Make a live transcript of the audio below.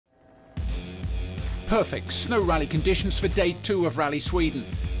Perfect snow rally conditions for day 2 of Rally Sweden,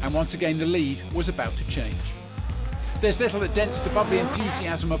 and once again the lead was about to change. There's little that dents the bubbly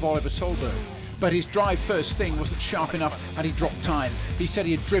enthusiasm of Oliver Solberg, but his drive first thing wasn't sharp enough and he dropped time. He said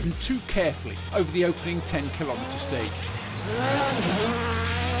he had driven too carefully over the opening 10-kilometre stage.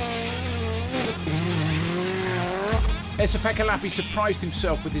 Esapekka Lappi surprised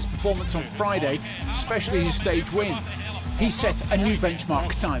himself with his performance on Friday, especially his stage win. He set a new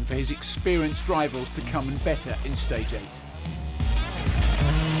benchmark time for his experienced rivals to come and better in stage 8.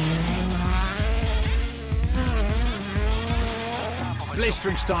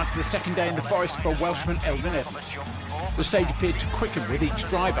 Blistering start to the second day in the forest for Welshman Elfyn Evans. The stage appeared to quicken with each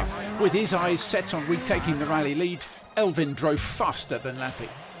driver. With his eyes set on retaking the rally lead, Elfyn drove faster than Lappi.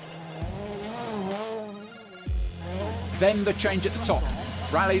 Then the change at the top.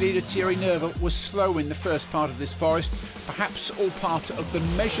 Rally leader Thierry Neuville was slow in the first part of this forest, perhaps all part of the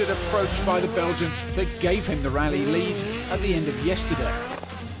measured approach by the Belgian that gave him the rally lead at the end of yesterday.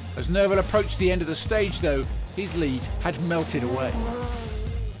 As Neuville approached the end of the stage though, his lead had melted away.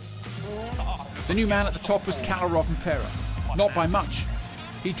 The new man at the top was Kalle Rovanperä, not by much.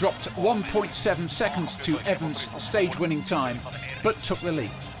 He dropped 1.7 seconds to Evans' stage-winning time, but took the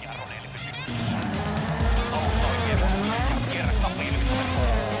lead.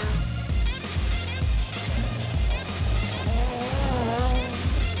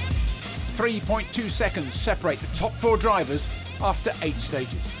 .2 seconds separate the top 4 drivers after 8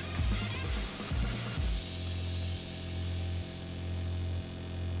 stages.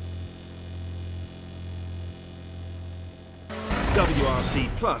 WRC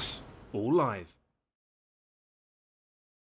Plus, all live.